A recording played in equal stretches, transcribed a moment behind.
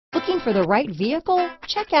Looking for the right vehicle?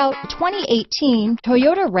 Check out 2018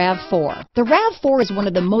 Toyota RAV4. The RAV4 is one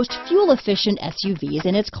of the most fuel-efficient SUVs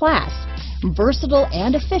in its class. Versatile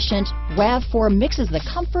and efficient, RAV4 mixes the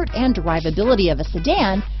comfort and drivability of a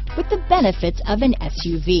sedan with the benefits of an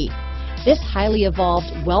SUV. This highly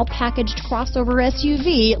evolved, well-packaged crossover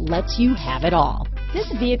SUV lets you have it all. This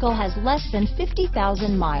vehicle has less than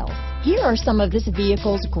 50,000 miles. Here are some of this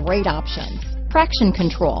vehicle's great options: traction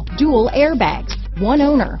control, dual airbags, one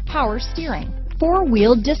owner, power steering,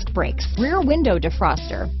 four-wheel disc brakes, rear window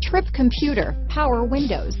defroster, trip computer, power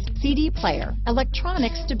windows, CD player,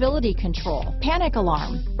 electronic stability control, panic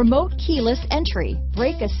alarm, remote keyless entry,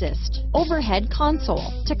 brake assist, overhead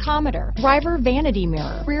console, tachometer, driver vanity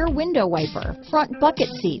mirror, rear window wiper, front bucket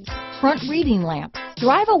seats, front reading lamps.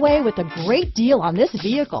 Drive away with a great deal on this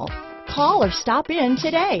vehicle. Call or stop in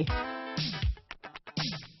today.